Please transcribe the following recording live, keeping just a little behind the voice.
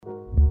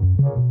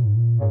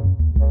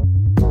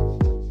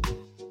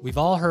We've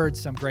all heard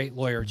some great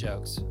lawyer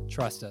jokes.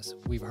 Trust us,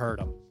 we've heard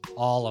them,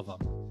 all of them.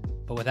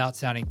 But without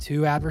sounding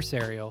too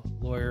adversarial,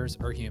 lawyers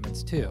are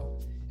humans too.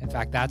 In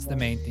fact, that's the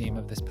main theme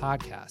of this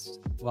podcast.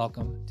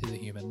 Welcome to The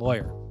Human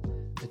Lawyer,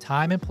 the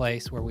time and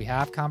place where we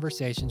have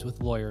conversations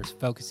with lawyers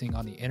focusing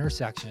on the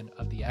intersection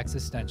of the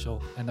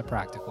existential and the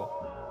practical.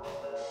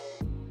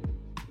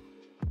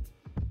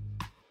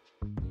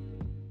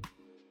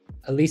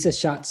 Aliza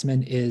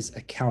Shatzman is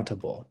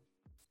accountable.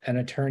 An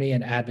attorney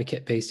and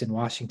advocate based in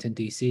Washington,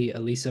 D.C.,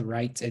 Aliza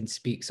writes and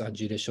speaks on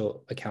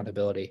judicial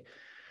accountability.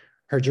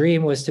 Her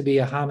dream was to be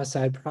a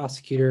homicide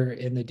prosecutor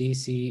in the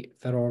D.C.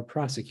 Federal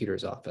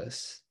Prosecutor's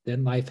Office.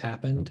 Then life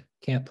happened,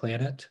 can't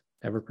plan it,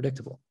 never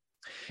predictable.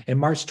 In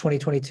March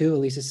 2022,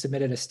 Aliza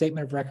submitted a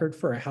statement of record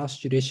for a House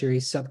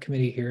Judiciary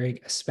Subcommittee hearing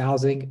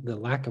espousing the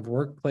lack of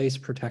workplace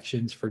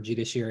protections for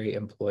judiciary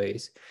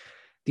employees,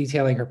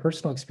 detailing her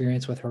personal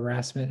experience with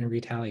harassment and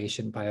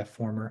retaliation by a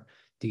former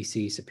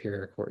D.C.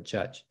 Superior Court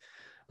judge.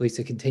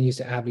 Aliza continues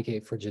to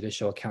advocate for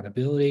judicial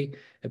accountability,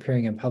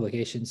 appearing in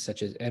publications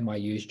such as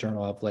NYU's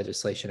Journal of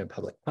Legislation and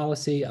Public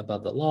Policy,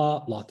 Above the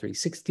Law, Law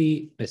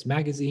 360, Ms.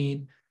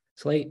 Magazine,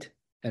 Slate,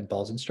 and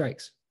Balls and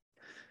Strikes.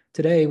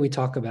 Today, we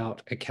talk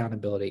about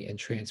accountability and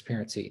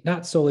transparency,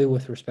 not solely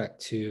with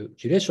respect to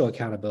judicial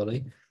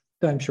accountability,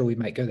 though I'm sure we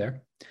might go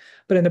there,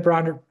 but in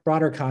the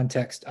broader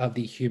context of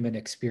the human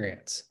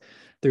experience.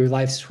 Through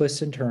life's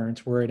twists and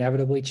turns, we're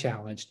inevitably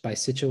challenged by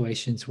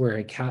situations where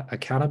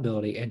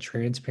accountability and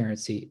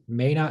transparency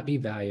may not be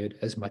valued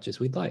as much as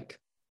we'd like.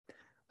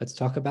 Let's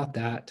talk about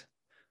that.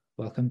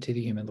 Welcome to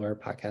the Human Lawyer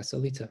Podcast,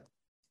 Aliza.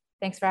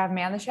 Thanks for having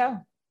me on the show.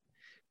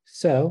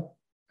 So,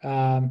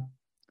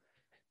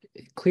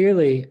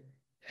 clearly,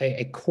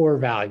 a core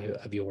value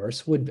of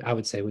yours would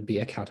be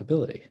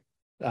accountability,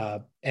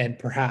 and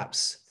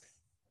perhaps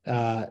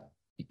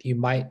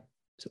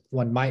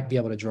one might be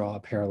able to draw a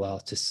parallel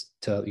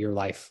to your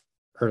life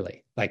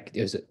early. Like,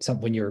 is it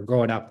something when you were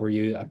growing up, were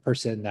you a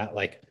person that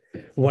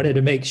wanted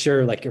to make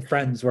sure your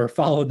friends were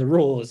following the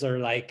rules, or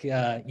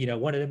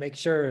wanted to make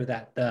sure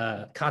that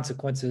the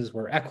consequences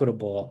were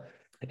equitable?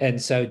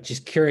 And so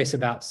just curious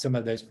about some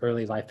of those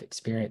early life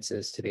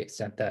experiences to the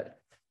extent that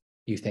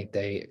you think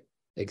they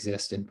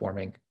exist in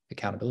forming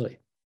accountability.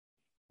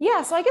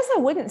 Yeah, so I guess I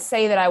wouldn't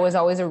say that I was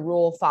always a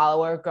rule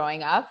follower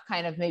growing up,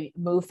 kind of maybe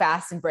move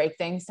fast and break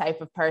things type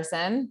of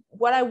person.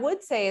 What I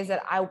would say is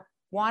that I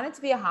wanted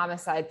to be a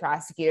homicide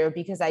prosecutor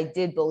because I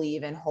did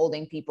believe in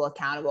holding people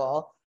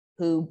accountable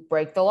who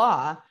break the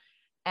law.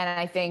 And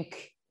I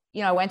think,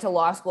 I went to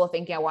law school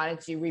thinking I wanted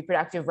to do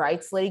reproductive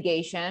rights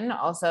litigation,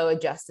 also a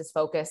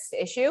justice-focused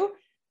issue.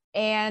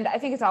 And I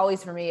think it's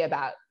always for me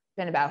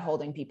been about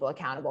holding people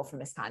accountable for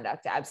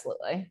misconduct.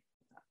 Absolutely.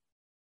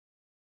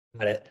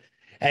 Got it.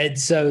 And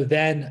so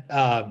then,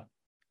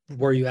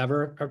 were you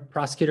ever a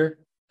prosecutor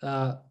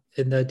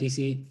in the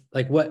DC?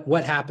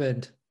 What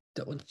happened?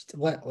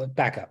 What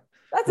back up?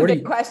 That's a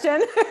big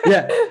question.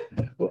 Yeah.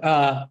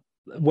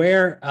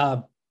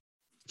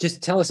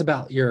 Just tell us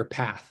about your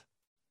path.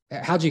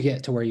 How'd you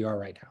get to where you are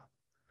right now?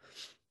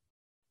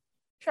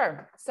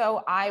 Sure.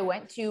 So I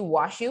went to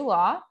WashU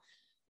Law,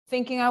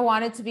 thinking I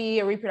wanted to be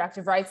a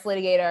reproductive rights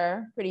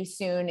litigator. Pretty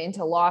soon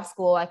into law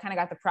school, I kind of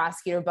got the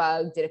prosecutor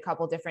bug, did a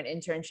couple different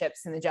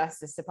internships in the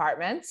Justice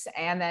Department,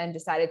 and then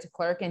decided to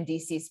clerk in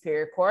DC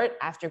Superior Court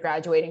after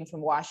graduating from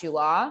WashU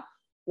Law,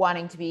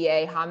 wanting to be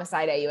a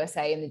homicide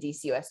AUSA in the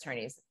DC U.S.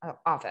 Attorney's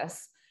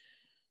Office.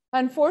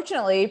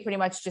 Unfortunately, pretty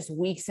much just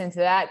weeks into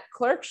that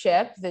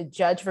clerkship, the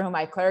judge for whom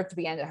I clerked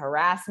began to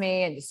harass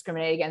me and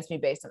discriminate against me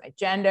based on my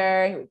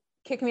gender. He would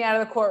kick me out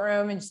of the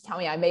courtroom and just tell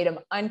me I made him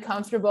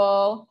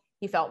uncomfortable.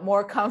 He felt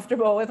more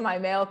comfortable with my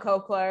male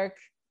co-clerk.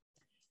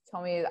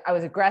 Told me I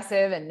was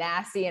aggressive and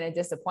nasty and a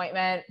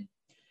disappointment.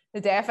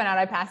 The day I found out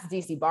I passed the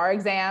DC bar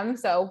exam,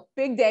 so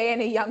big day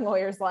in a young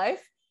lawyer's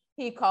life,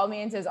 he called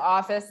me into his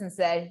office and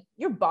said,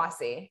 "You're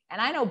bossy." And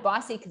I know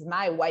bossy because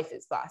my wife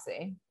is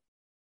bossy.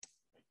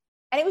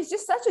 And it was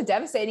just such a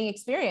devastating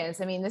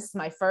experience. I mean, this is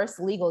my first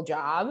legal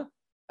job. I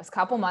was a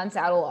couple months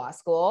out of law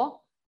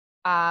school.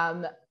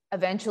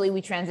 Eventually,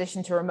 we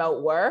transitioned to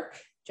remote work.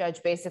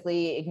 Judge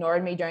basically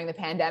ignored me during the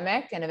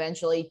pandemic and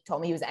eventually told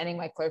me he was ending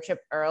my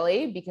clerkship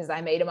early because I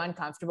made him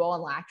uncomfortable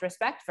and lacked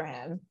respect for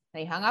him. And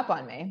he hung up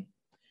on me.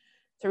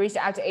 So I reached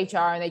out to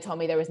HR and they told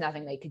me there was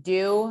nothing they could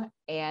do.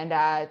 And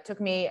it took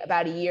me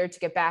about a year to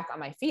get back on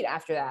my feet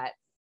after that.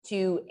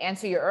 To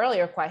answer your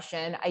earlier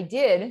question, I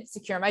did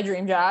secure my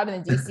dream job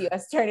in the DC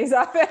U.S. Attorney's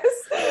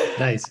Office.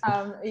 Nice.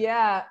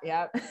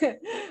 Yeah.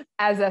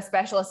 As a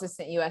special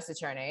assistant U.S.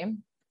 attorney.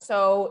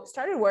 So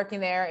started working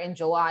there in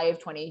July of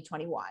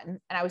 2021. And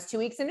I was 2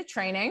 weeks into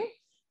training.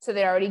 So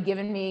they'd already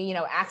given me,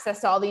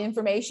 access to all the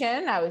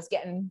information. I was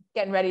getting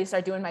ready to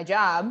start doing my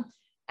job.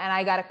 And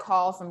I got a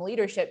call from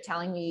leadership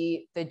telling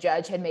me the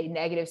judge had made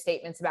negative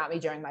statements about me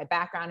during my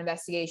background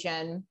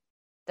investigation,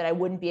 that I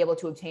wouldn't be able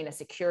to obtain a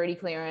security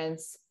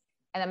clearance,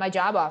 and that my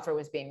job offer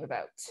was being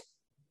revoked.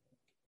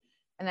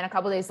 And then a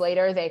couple of days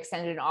later, they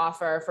extended an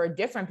offer for a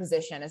different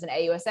position as an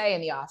AUSA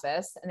in the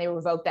office, and they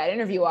revoked that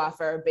interview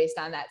offer based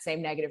on that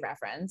same negative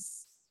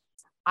reference.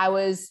 I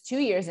was 2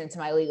 years into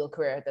my legal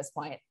career at this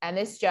point, and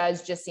this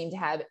judge just seemed to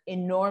have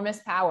enormous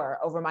power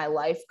over my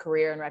life,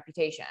 career, and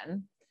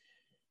reputation.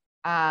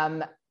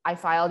 I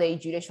filed a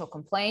judicial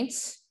complaint,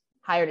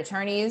 hired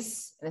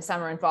attorneys in the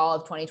summer and fall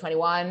of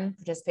 2021,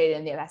 participated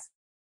in the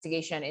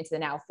investigation into the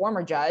now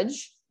former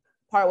judge.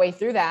 Partway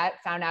through that,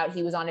 found out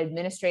he was on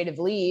administrative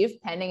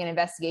leave pending an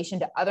investigation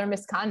to other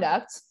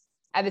misconduct.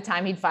 At the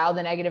time, he'd filed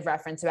a negative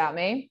reference about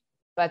me,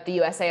 but the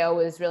USAO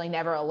was really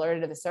never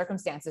alerted of the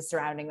circumstances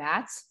surrounding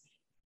that.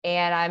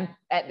 And I'm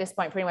at this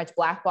point pretty much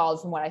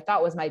blackballed from what I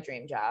thought was my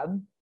dream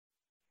job.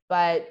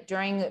 But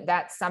during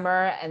that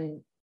summer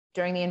and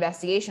during the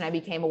investigation, I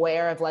became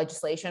aware of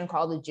legislation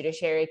called the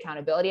Judiciary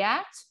Accountability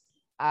Act,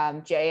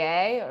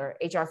 JA or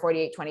HR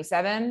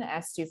 4827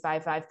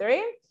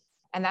 S2553.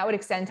 And that would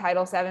extend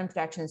Title VII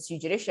protections to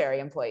judiciary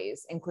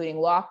employees, including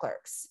law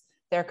clerks.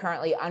 They're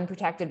currently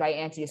unprotected by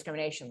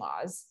anti-discrimination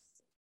laws.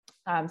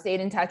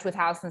 Stayed in touch with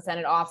House and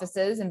Senate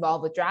offices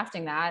involved with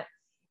drafting that.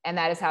 And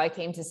that is how I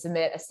came to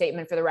submit a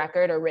statement for the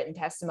record or written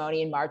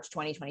testimony in March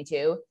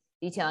 2022,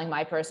 detailing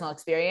my personal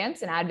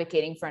experience and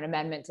advocating for an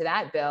amendment to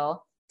that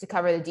bill to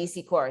cover the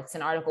DC courts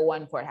and Article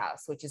I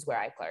courthouse, which is where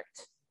I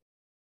clerked.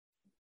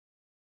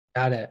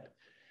 Got it.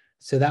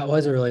 So that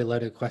was a really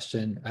loaded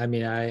question. I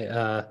mean,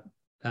 so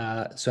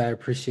I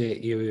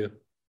appreciate you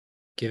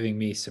giving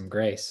me some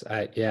grace.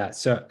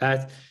 So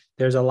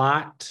there's a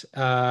lot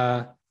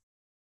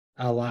to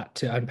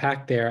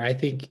unpack there. I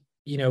think,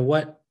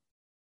 what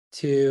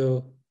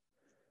to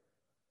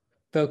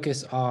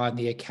focus on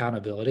the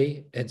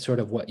accountability and sort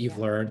of what you've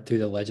learned through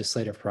the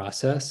legislative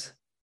process.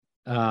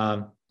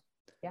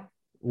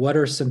 What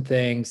are some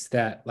things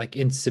that, like,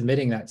 in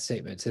submitting that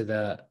statement to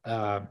the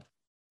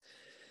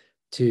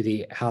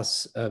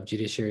House of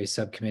Judiciary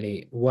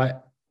Subcommittee,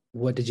 what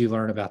did you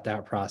learn about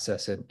that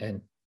process,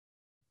 and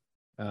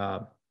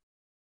how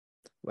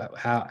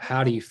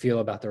do you feel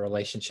about the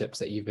relationships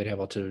that you've been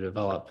able to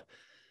develop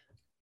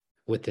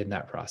within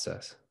that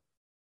process?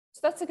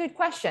 So that's a good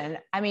question.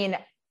 I mean,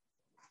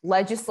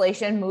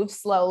 legislation moves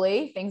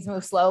slowly, things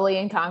move slowly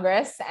in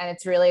Congress, and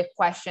it's really a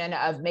question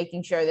of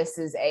making sure this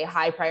is a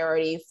high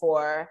priority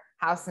for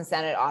House and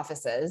Senate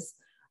offices.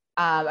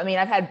 I mean,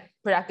 I've had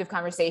productive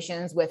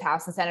conversations with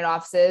House and Senate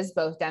offices,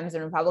 both Dems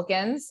and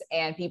Republicans,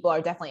 and people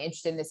are definitely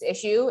interested in this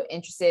issue,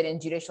 interested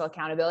in judicial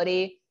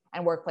accountability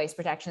and workplace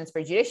protections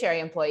for judiciary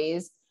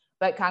employees.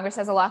 But Congress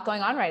has a lot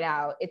going on right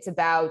now. It's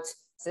about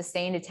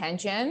sustained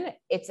attention.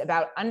 It's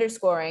about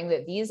underscoring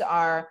that these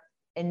are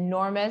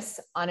enormous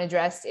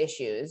unaddressed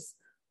issues.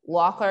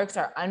 Law clerks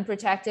are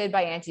unprotected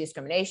by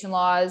anti-discrimination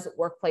laws.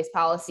 Workplace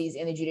policies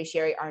in the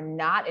judiciary are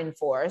not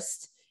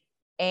enforced.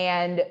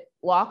 And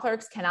law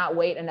clerks cannot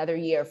wait another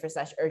year for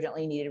such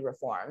urgently needed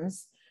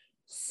reforms.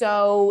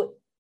 So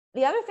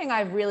the other thing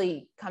I've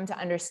really come to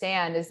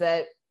understand is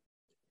that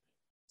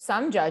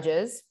some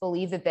judges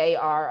believe that they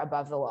are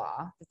above the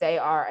law, that they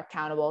are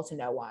accountable to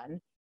no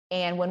one.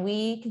 And when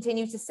we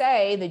continue to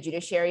say the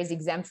judiciary is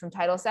exempt from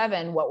Title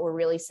VII, what we're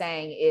really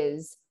saying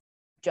is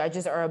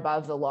judges are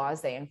above the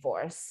laws they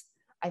enforce.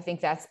 I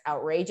think that's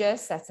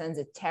outrageous. That sends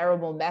a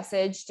terrible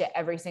message to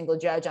every single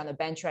judge on the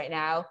bench right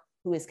now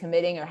who is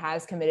committing or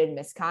has committed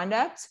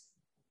misconduct.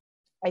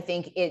 I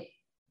think it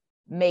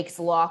makes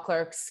law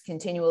clerks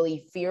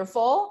continually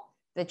fearful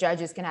that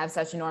judges can have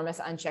such enormous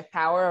unchecked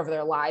power over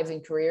their lives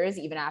and careers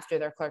even after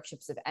their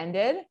clerkships have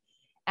ended.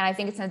 And I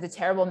think it sends a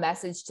terrible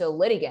message to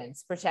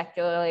litigants,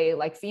 particularly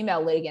like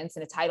female litigants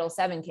in a Title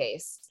VII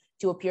case,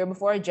 to appear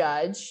before a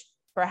judge,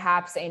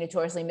 perhaps a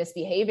notoriously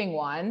misbehaving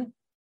one,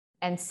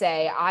 and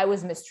say, I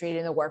was mistreated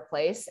in the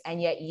workplace,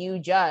 and yet you,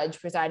 judge,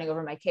 presiding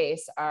over my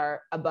case,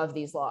 are above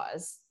these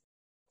laws.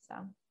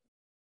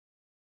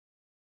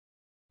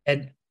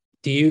 And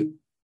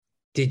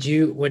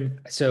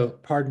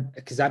pardon,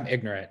 because I'm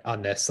ignorant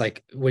on this,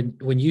 like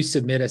when you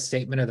submit a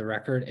statement of the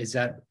record,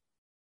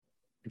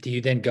 do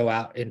you then go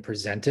out and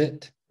present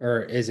it,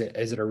 or is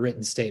it a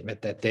written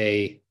statement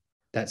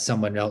that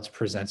someone else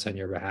presents on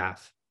your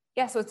behalf?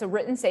 Yeah, so it's a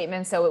written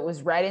statement. So it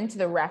was read into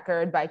the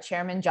record by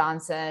Chairman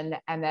Johnson,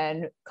 and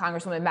then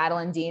Congresswoman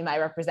Madeline Dean, my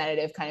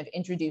representative, kind of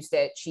introduced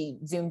it. She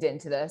zoomed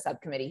into the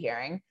subcommittee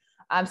hearing.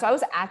 So I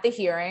was at the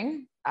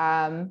hearing.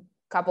 A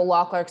couple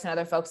law clerks and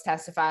other folks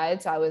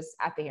testified, so I was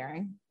at the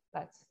hearing.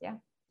 Yeah.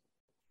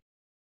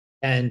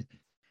 And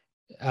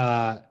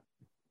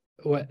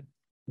what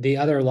the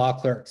other law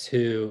clerks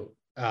who,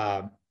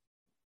 let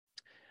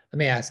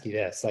me ask you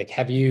this, like,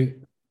 have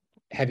you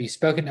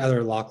spoken to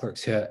other law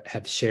clerks who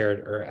have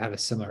shared or have a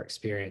similar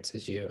experience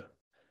as you?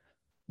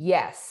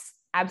 Yes,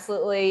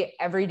 absolutely.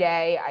 Every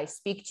day I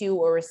speak to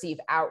or receive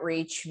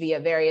outreach via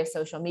various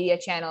social media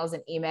channels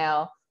and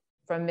email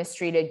from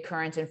mistreated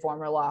current and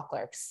former law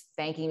clerks,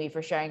 thanking me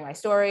for sharing my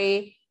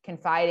story,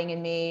 confiding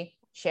in me,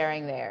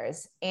 sharing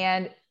theirs.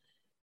 And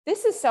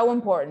this is so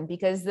important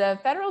because the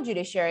federal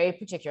judiciary,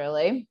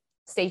 particularly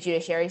state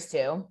judiciaries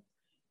too,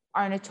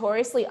 are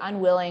notoriously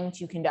unwilling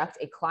to conduct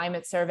a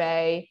climate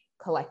survey,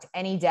 collect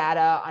any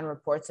data on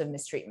reports of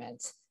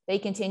mistreatment. They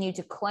continue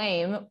to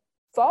claim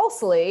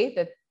falsely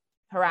that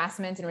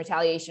harassment and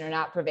retaliation are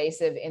not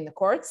pervasive in the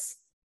courts,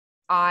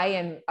 I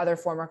and other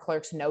former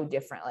clerks know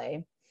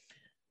differently.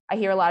 I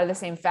hear a lot of the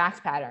same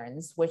fact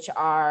patterns, which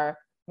are,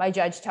 my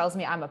judge tells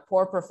me I'm a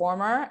poor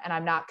performer and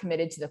I'm not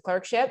committed to the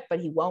clerkship, but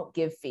he won't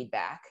give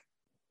feedback.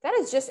 That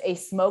is just a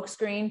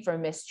smokescreen for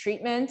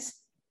mistreatment.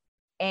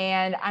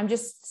 And I'm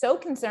just so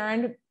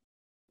concerned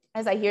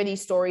as I hear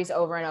these stories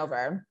over and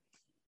over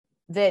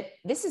that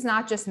this is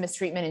not just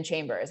mistreatment in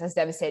chambers, as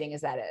devastating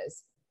as that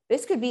is.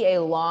 This could be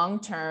a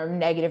long-term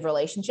negative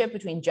relationship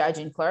between judge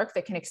and clerk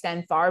that can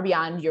extend far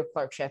beyond your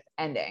clerkship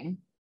ending.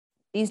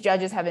 These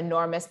judges have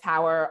enormous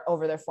power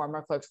over their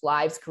former clerks'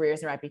 lives,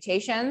 careers, and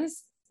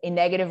reputations. A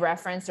negative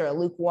reference or a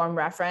lukewarm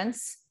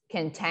reference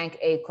can tank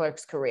a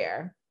clerk's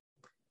career.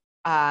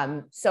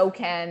 So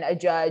can a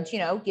judge,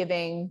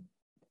 giving,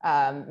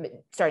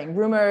 starting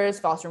rumors,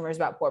 false rumors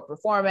about poor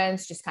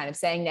performance, just kind of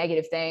saying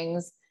negative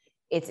things.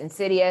 It's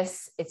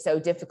insidious. It's so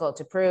difficult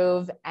to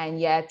prove. And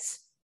yet,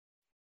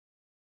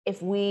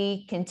 if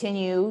we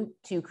continue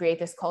to create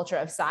this culture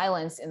of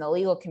silence in the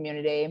legal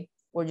community,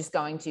 we're just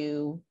going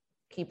to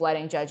keep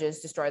letting judges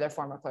destroy their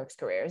former clerks'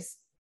 careers.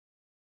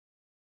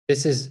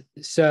 This is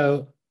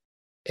so,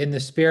 in the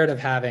spirit of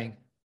having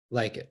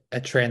like a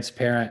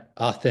transparent,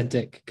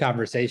 authentic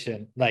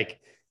conversation, like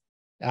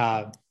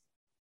I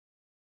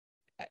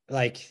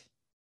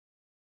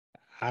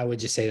would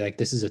just say, like,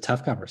 this is a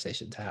tough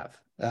conversation to have,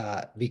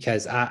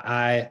 because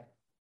I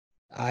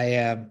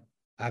am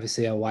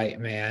obviously a white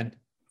man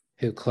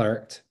who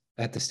clerked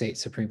at the state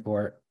Supreme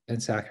Court in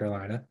South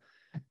Carolina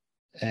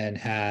and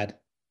had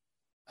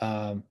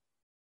a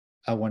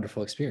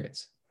wonderful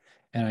experience.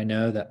 And I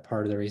know that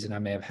part of the reason I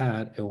may have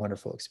had a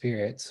wonderful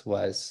experience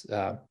was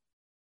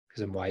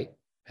because I'm white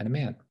and a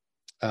man.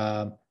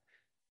 I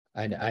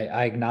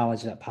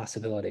acknowledge that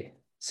possibility.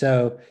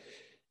 So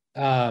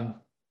I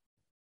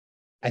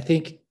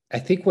think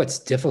what's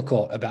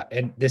difficult about,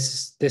 and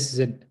this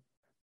isn't,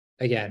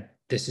 again,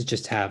 this is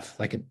just have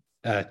like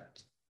a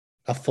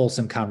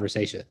fulsome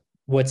conversation.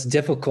 What's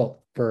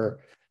difficult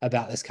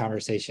about this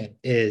conversation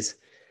is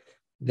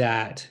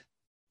that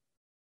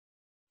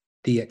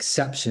the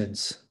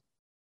exceptions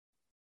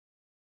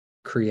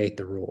create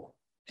the rule.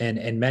 And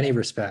in many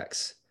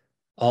respects,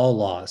 all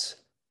laws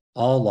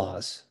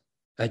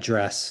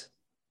address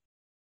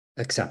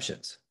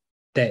exceptions.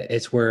 That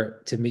it's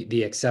where, to me,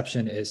 the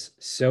exception is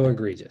so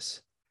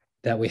egregious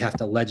that we have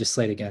to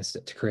legislate against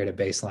it to create a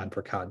baseline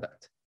for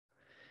conduct.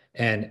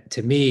 And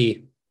to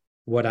me,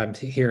 what I'm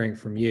hearing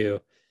from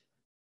you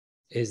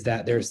is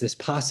that there's this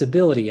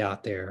possibility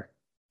out there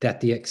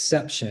that the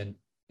exception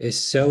is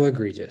so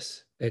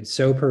egregious and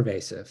so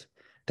pervasive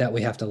that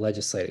we have to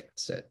legislate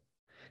against it.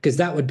 Because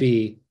that would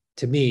be,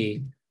 to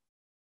me,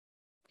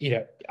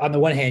 on the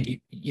one hand,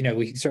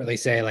 we can certainly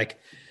say, like,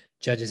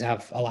 judges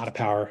have a lot of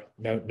power.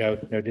 No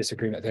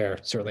disagreement there.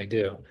 Certainly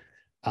do.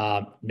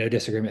 No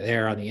disagreement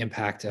there on the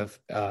impact of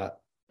a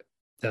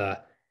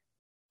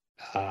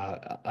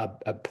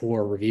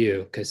poor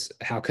review, because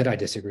how could I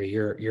disagree?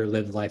 Your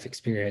lived life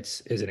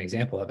experience is an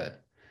example of it.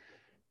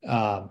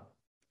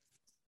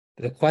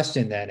 The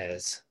question then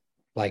is,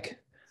 like,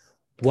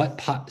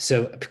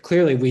 so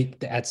clearly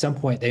at some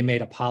point they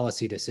made a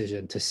policy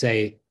decision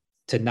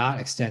to not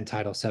extend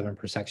Title VII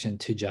protection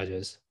to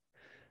judges,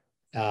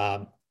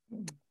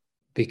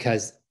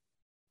 because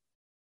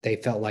they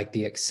felt like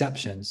the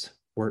exceptions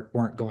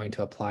weren't going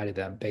to apply to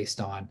them based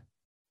on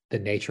the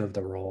nature of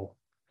the role.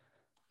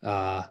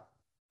 I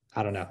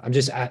don't know. I'm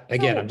just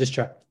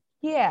trying.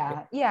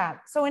 Yeah.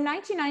 So in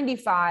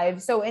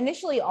 1995,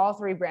 initially all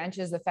three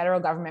branches of the federal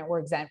government were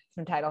exempt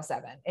from Title VII.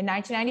 In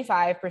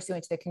 1995,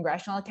 pursuant to the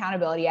Congressional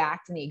Accountability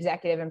Act and the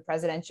Executive and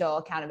Presidential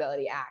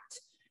Accountability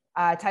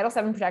Act, Title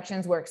VII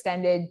protections were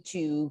extended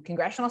to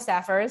congressional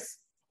staffers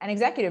and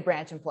executive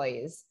branch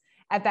employees.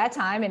 At that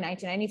time, in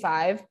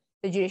 1995,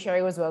 the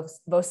judiciary was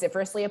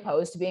vociferously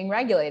opposed to being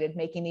regulated,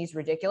 making these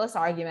ridiculous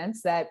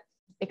arguments that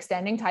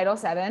extending Title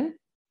VII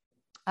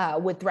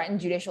would threaten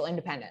judicial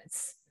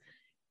independence.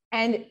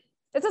 And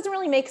that doesn't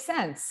really make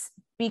sense,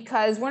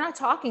 because we're not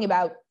talking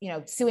about,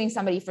 suing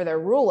somebody for their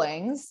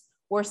rulings.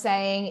 We're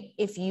saying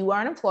if you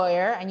are an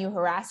employer and you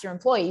harass your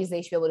employees,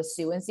 they should be able to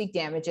sue and seek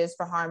damages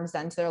for harms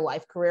done to their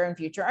life, career, and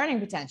future earning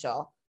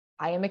potential.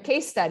 I am a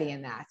case study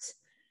in that.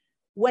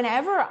 And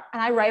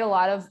I write a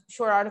lot of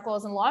short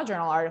articles and law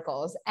journal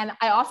articles, and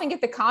I often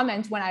get the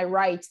comment when I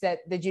write that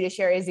the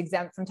judiciary is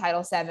exempt from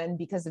Title VII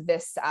because of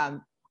this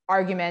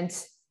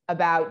argument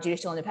about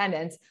judicial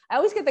independence. I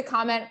always get the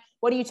comment,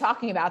 what are you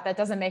talking about? That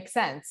doesn't make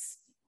sense.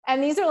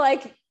 And these are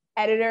like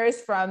editors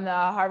from the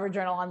Harvard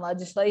Journal on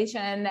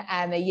Legislation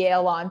and the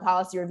Yale Law and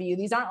Policy Review.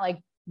 These aren't like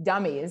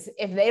dummies.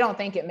 If they don't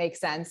think it makes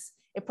sense,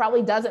 it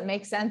probably doesn't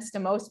make sense to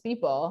most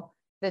people.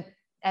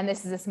 And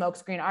this is a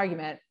smokescreen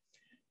argument.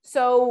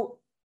 So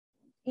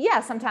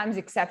yeah, sometimes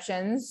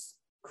exceptions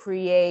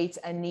create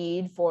a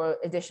need for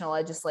additional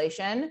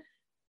legislation,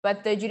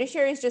 but the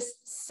judiciary is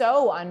just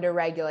so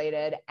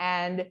underregulated,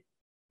 and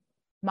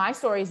my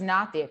story is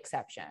not the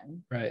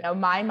exception. Right.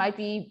 Mine might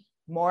be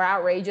more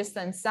outrageous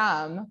than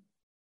some,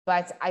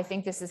 but I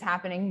think this is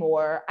happening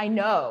more. I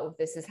know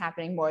this is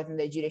happening more than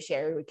the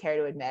judiciary would care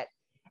to admit.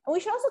 And we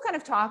should also kind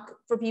of talk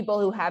for people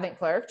who haven't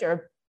clerked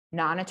or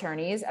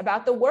non-attorneys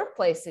about the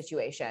workplace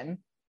situation.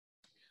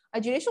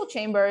 A judicial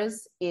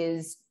chambers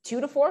is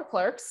 2 to 4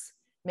 clerks,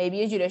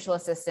 maybe a judicial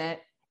assistant,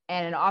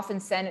 and an often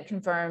Senate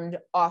confirmed,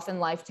 often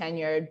life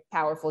tenured,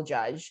 powerful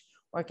judge,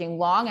 working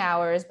long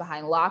hours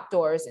behind locked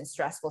doors in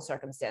stressful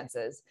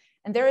circumstances.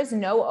 And there is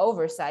no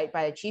oversight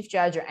by the chief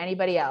judge or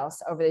anybody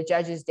else over the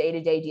judge's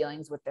day-to-day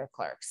dealings with their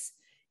clerks.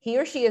 He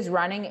or she is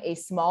running a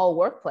small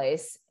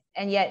workplace,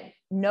 and yet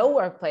no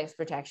workplace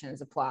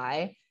protections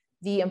apply.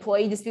 The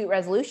employee dispute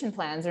resolution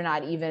plans are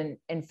not even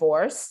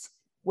enforced,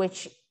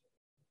 which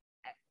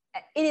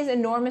it is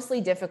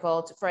enormously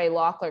difficult for a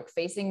law clerk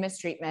facing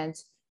mistreatment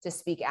to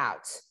speak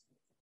out.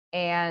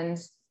 And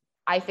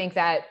I think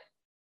that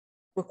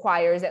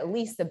requires at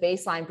least the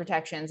baseline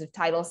protections of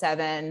Title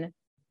VII,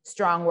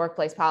 strong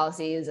workplace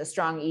policies, a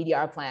strong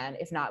EDR plan,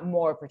 if not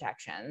more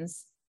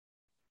protections.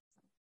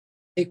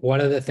 I think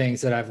one of the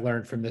things that I've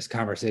learned from this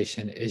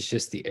conversation is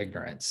just the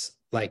ignorance.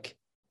 Like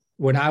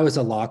when I was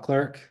a law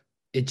clerk,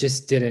 it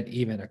just didn't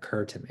even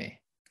occur to me.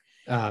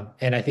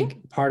 And I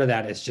think part of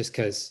that is just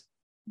because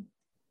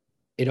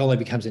it only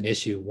becomes an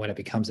issue when it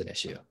becomes an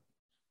issue.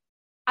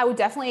 I would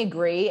definitely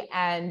agree.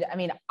 And I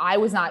mean, I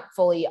was not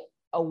fully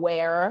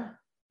aware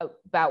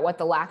about what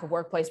the lack of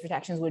workplace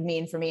protections would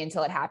mean for me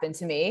until it happened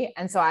to me.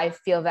 And so I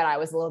feel that I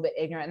was a little bit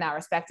ignorant in that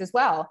respect as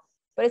well.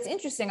 But it's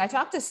interesting. I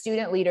talk to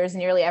student leaders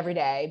nearly every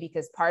day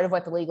because part of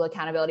what the Legal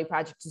Accountability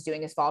Project is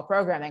doing is fall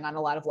programming on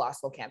a lot of law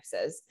school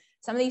campuses.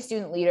 Some of these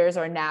student leaders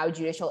are now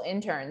judicial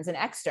interns and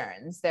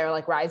externs. They're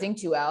like rising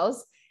 2Ls.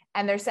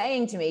 And they're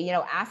saying to me, you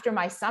know, after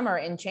my summer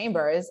in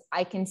chambers,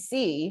 I can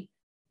see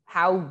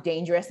how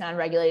dangerous and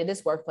unregulated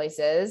this workplace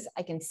is.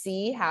 I can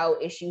see how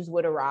issues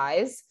would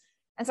arise.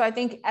 And so I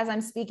think as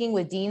I'm speaking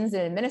with deans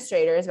and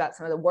administrators about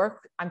some of the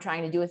work I'm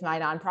trying to do with my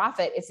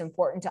nonprofit, it's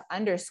important to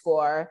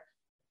underscore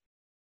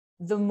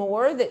the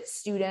more that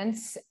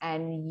students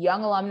and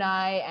young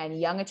alumni and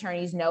young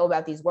attorneys know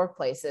about these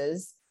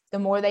workplaces, the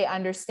more they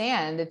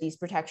understand that these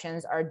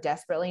protections are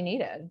desperately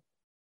needed.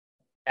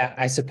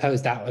 I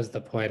suppose that was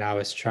the point I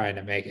was trying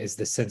to make, is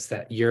the sense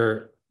that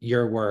your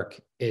work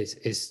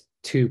is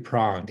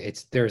two-pronged.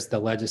 There's the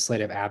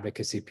legislative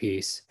advocacy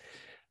piece,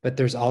 but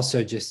there's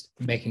also just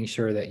making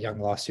sure that young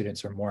law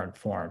students are more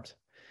informed,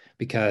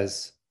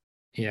 because,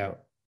 you know,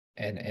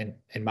 and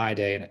in my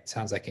day, and it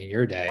sounds like in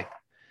your day,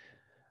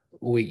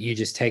 you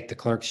just take the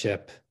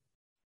clerkship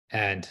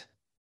and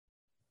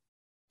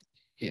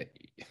I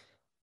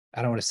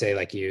don't want to say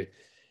like you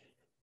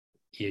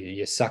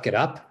suck it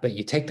up, but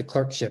you take the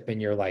clerkship and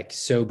you're like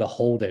so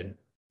beholden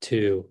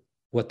to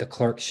what the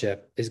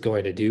clerkship is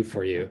going to do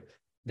for you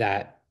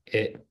that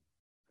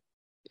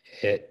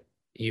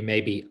you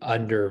maybe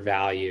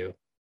undervalue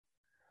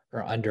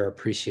or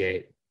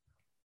underappreciate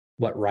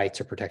what rights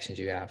or protections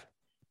you have.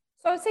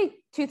 So I would say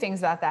 2 things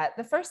about that.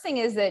 The first thing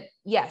is that,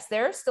 yes,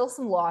 there are still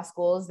some law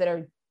schools that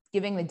are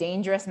giving the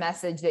dangerous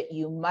message that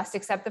you must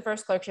accept the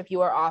first clerkship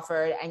you are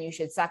offered and you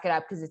should suck it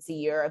up because it's a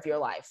year of your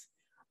life.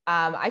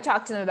 I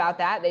talked to them about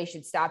that. They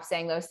should stop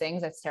saying those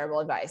things. That's terrible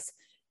advice.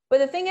 But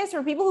the thing is,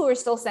 for people who are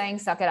still saying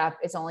suck it up,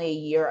 it's only a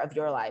year of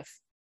your life.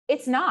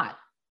 It's not.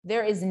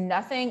 There is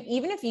nothing,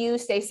 even if you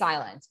stay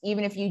silent,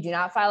 even if you do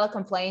not file a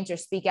complaint or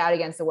speak out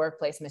against the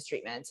workplace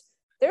mistreatment,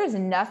 there is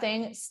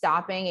nothing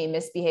stopping a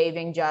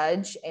misbehaving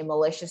judge, a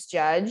malicious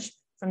judge,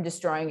 from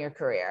destroying your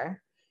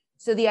career.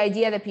 So the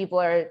idea that people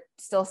are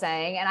still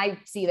saying, and I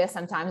see this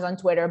sometimes on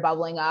Twitter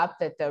bubbling up,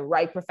 that the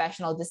right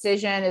professional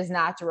decision is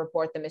not to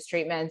report the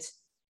mistreatment,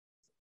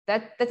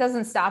 that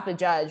doesn't stop a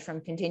judge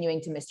from continuing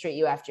to mistreat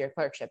you after your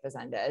clerkship has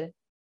ended.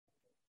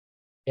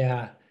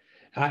 Yeah,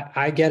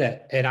 I get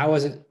it. And I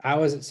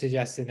wasn't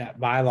suggesting that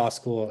my law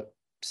school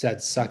said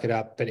suck it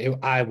up, but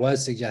I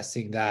was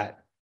suggesting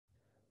that,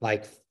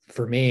 like,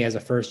 for me as a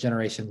first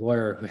generation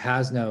lawyer who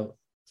has no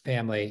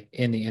family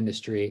in the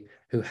industry,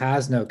 who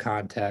has no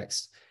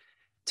context,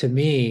 to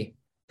me,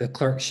 the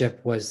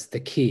clerkship was the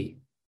key.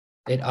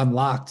 It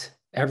unlocked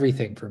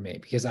everything for me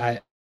because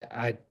I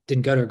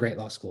didn't go to a great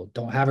law school,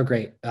 don't have a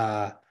great,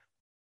 don't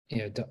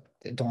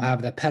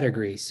have the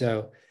pedigree.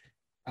 So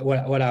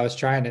what I was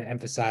trying to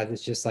emphasize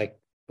is just like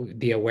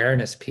the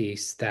awareness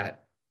piece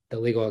that the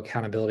Legal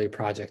Accountability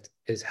Project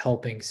is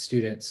helping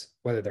students,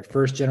 whether they're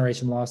first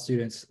generation law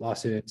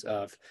students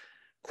of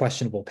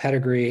questionable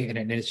pedigree in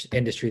an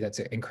industry that's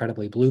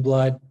incredibly blue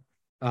blood.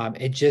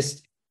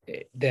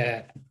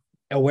 The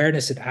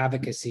awareness and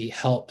advocacy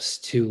helps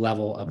to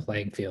level a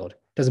playing field.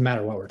 Doesn't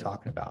matter what we're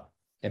talking about,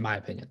 in my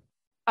opinion.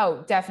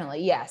 Oh,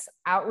 definitely. Yes.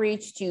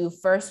 Outreach to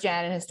first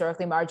gen and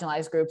historically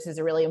marginalized groups is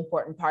a really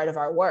important part of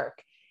our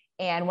work.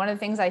 And one of the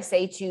things I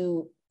say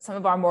to some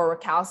of our more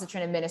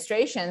recalcitrant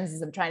administrations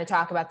as I'm trying to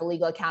talk about the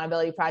Legal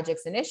Accountability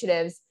Project's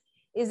initiatives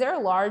is there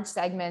are large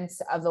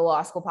segments of the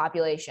law school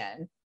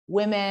population,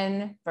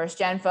 women, first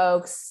gen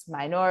folks,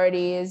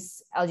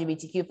 minorities,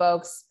 LGBTQ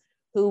folks,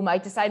 who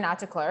might decide not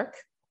to clerk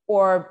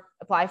or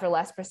apply for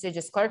less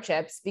prestigious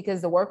clerkships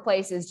because the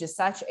workplace is just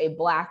such a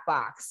black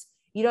box.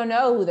 You don't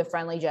know who the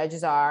friendly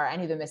judges are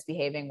and who the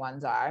misbehaving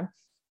ones are.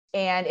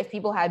 And if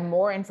people had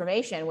more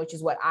information, which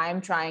is what I'm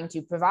trying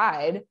to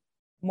provide,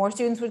 more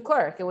students would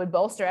clerk. It would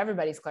bolster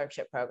everybody's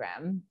clerkship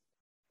program.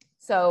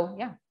 So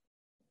yeah.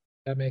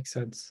 That makes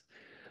sense.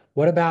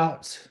 What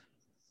about,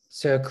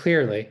 so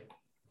clearly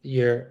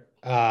you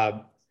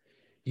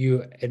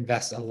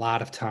invest a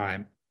lot of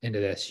time into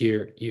this.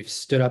 You've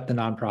stood up the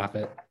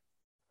nonprofit.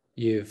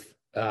 You've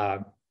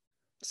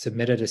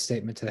submitted a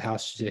statement to the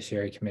House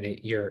Judiciary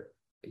Committee. You're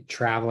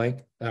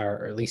traveling,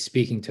 or at least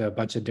speaking to a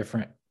bunch of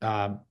different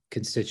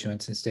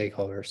constituents and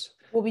stakeholders.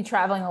 We'll be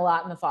traveling a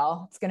lot in the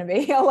fall. It's going to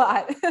be a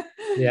lot.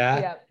 Yeah.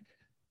 Yeah.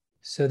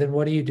 So then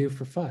what do you do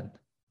for fun?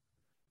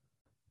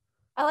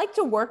 I like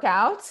to work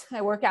out.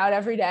 I work out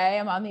every day.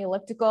 I'm on the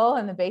elliptical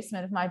in the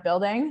basement of my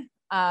building.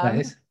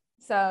 Nice.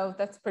 So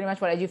that's pretty much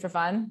what I do for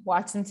fun.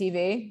 Watch some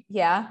TV.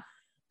 Yeah.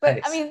 But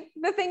Nice. I mean,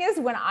 the thing is,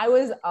 when I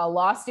was a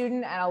law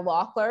student and a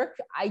law clerk,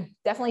 I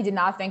definitely did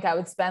not think I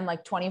would spend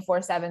like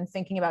 24/7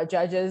 thinking about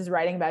judges,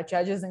 writing about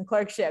judges and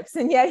clerkships.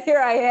 And yet here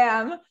I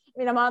am. I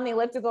mean, I'm on the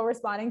elliptical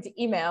responding to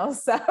emails.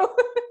 So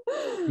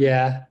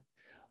Yeah.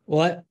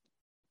 Well,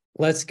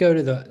 let's go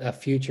to the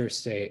future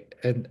state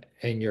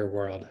in your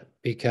world,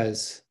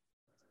 because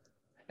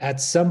at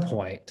some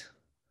point,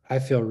 I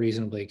feel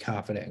reasonably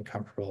confident and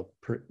comfortable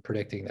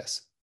predicting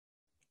this.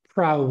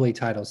 Probably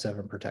Title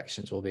VII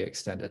protections will be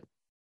extended.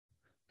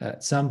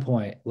 At some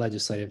point,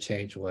 legislative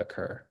change will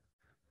occur.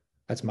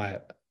 That's my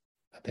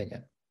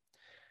opinion.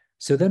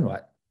 So then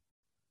what?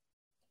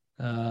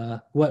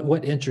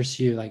 What interests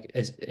you, like,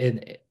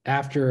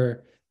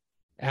 after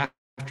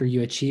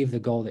you achieve the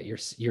goal that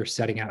you're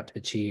setting out to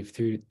achieve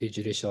through the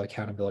Judicial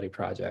Accountability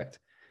Project,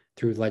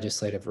 through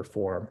legislative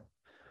reform?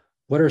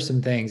 What are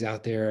some things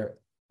out there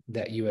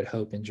that you would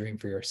hope and dream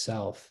for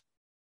yourself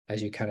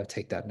as you kind of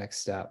take that next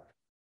step?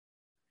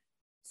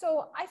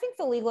 So I think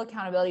the Legal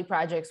Accountability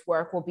Project's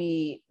work will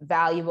be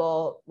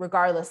valuable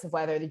regardless of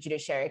whether the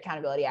Judiciary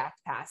Accountability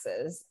Act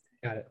passes.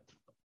 Got it.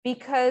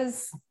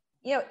 Because,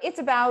 it's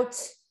about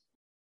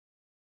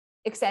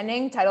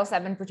extending Title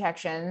VII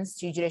protections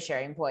to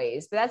judiciary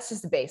employees, but that's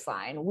just the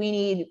baseline. We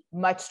need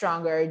much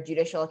stronger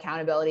judicial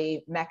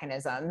accountability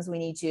mechanisms. We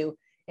need to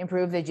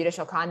improve the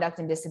Judicial Conduct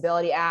and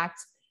Disability Act.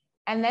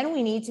 And then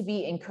we need to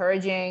be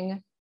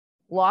encouraging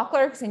law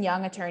clerks and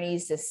young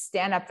attorneys to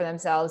stand up for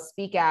themselves,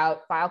 speak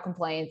out, file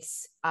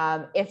complaints.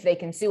 If they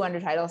can sue under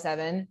Title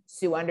VII,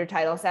 sue under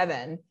Title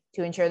VII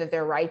to ensure that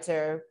their rights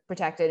are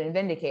protected and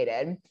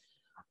vindicated.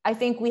 I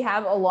think we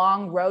have a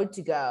long road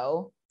to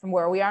go from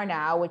where we are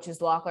now, which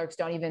is law clerks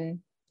don't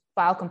even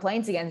file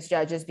complaints against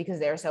judges because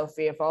they're so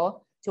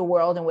fearful, to a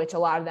world in which a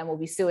lot of them will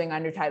be suing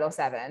under Title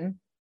VII.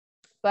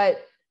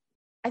 But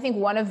I think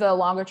one of the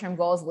longer term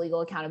goals of the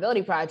Legal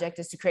Accountability Project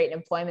is to create an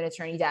employment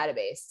attorney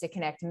database to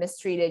connect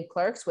mistreated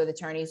clerks with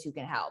attorneys who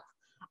can help.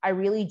 I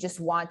really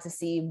just want to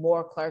see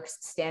more clerks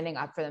standing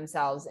up for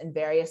themselves in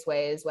various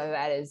ways, whether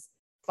that is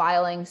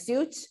filing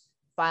suit,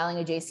 filing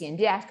a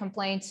JC&D Act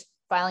complaint,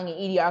 filing an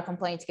EDR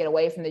complaint to get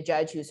away from the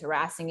judge who's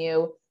harassing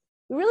you.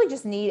 We really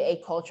just need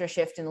a culture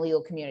shift in the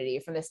legal community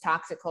from this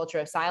toxic culture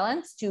of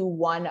silence to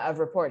one of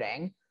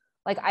reporting.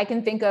 Like, I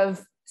can think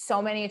of so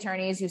many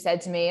attorneys who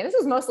said to me, and this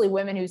was mostly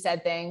women who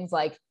said things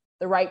like,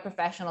 the right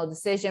professional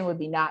decision would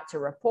be not to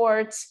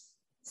report.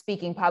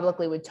 Speaking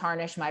publicly would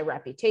tarnish my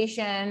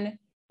reputation.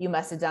 You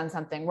must have done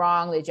something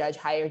wrong. The judge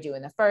hired you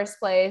in the first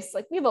place.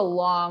 Like, we have a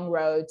long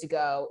road to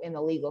go in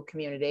the legal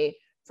community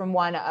from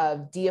one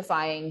of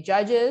deifying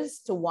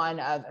judges to one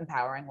of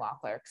empowering law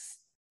clerks.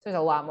 So there's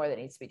a lot more that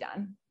needs to be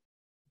done.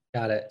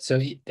 Got it. So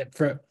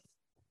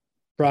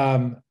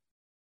from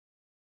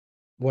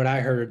what I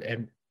heard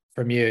and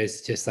from you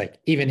is just like,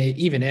 even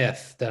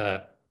if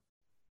the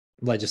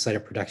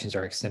legislative protections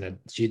are extended,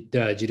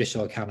 the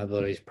Judicial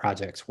Accountability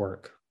Project's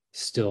work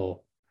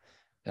still,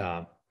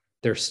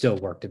 there's still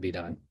work to be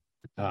done.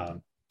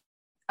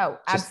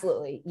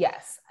 Absolutely.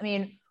 Yes. I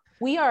mean,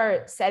 we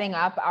are setting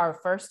up our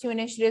first two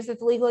initiatives at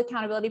the Legal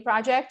Accountability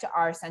Project,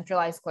 our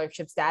centralized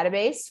clerkships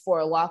database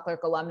for law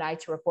clerk alumni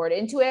to report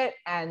into it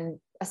and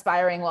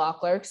aspiring law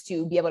clerks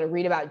to be able to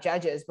read about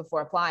judges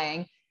before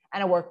applying,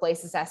 and a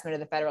workplace assessment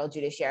of the federal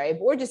judiciary.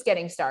 But we're just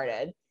getting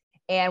started.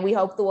 And we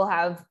hope that we'll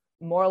have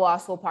more law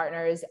school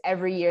partners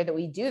every year that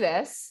we do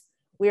this.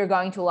 We are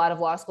going to a lot of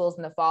law schools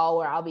in the fall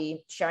where I'll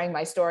be sharing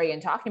my story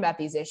and talking about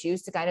these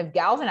issues to kind of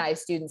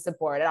galvanize student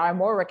support at our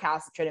more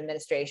recalcitrant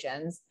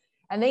administrations.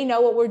 And they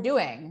know what we're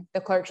doing. The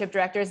clerkship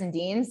directors and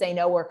deans, they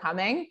know we're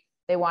coming.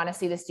 They want to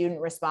see the student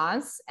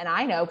response. And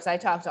I know, because I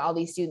talk to all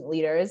these student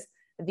leaders,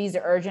 that these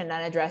are urgent and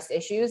unaddressed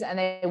issues, and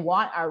they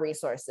want our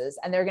resources.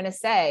 And they're going to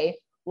say,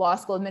 law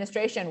school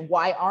administration,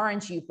 why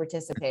aren't you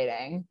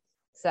participating?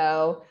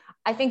 So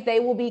I think they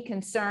will be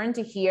concerned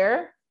to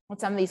hear what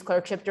some of these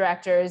clerkship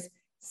directors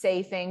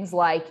say, things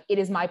like, it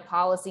is my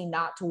policy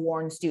not to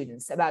warn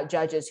students about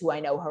judges who I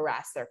know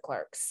harass their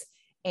clerks.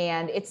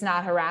 And it's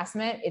not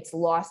harassment, it's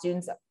law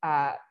students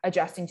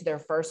adjusting to their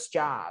first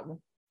job.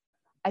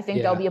 I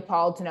think they'll be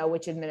appalled to know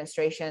which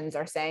administrations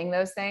are saying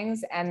those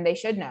things, and they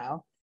should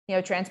know.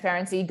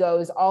 Transparency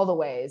goes all the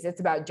ways. It's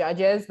about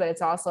judges, but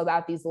it's also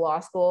about these law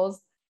schools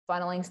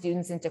funneling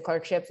students into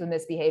clerkships with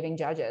misbehaving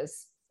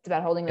judges. It's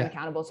about holding them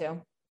accountable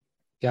too.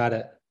 Got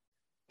it.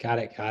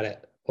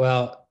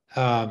 Well,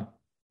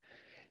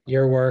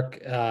 your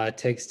work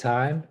takes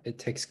time. It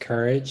takes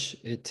courage.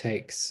 It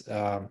takes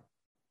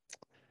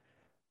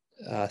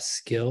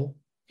skill.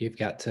 You've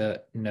got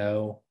to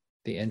know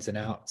the ins and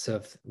outs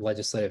of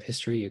legislative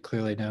history. You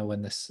clearly know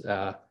when this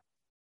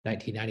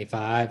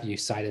 1995, you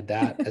cited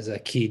that as a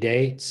key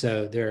date.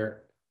 So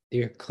they're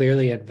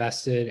clearly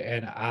invested,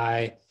 and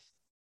I,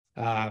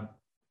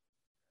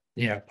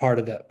 part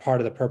of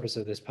the purpose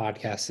of this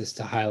podcast is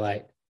to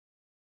highlight.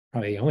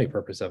 Probably the only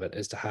purpose of it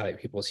is to highlight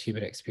people's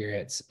human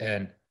experience,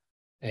 and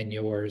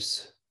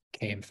yours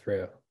came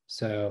through.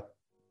 So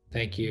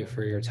thank you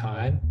for your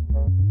time.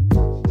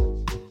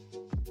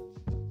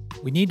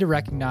 We need to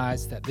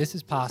recognize that this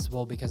is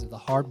possible because of the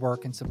hard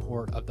work and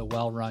support of the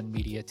well-run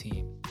media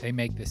team. They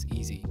make this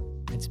easy.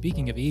 And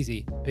speaking of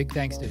easy, big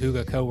thanks to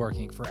Huga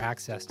Co-working for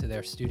access to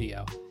their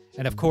studio.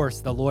 And of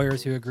course, the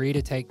lawyers who agree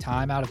to take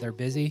time out of their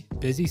busy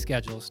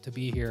schedules to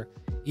be here,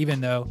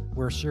 even though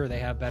we're sure they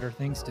have better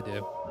things to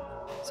do.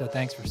 So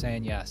thanks for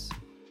saying yes.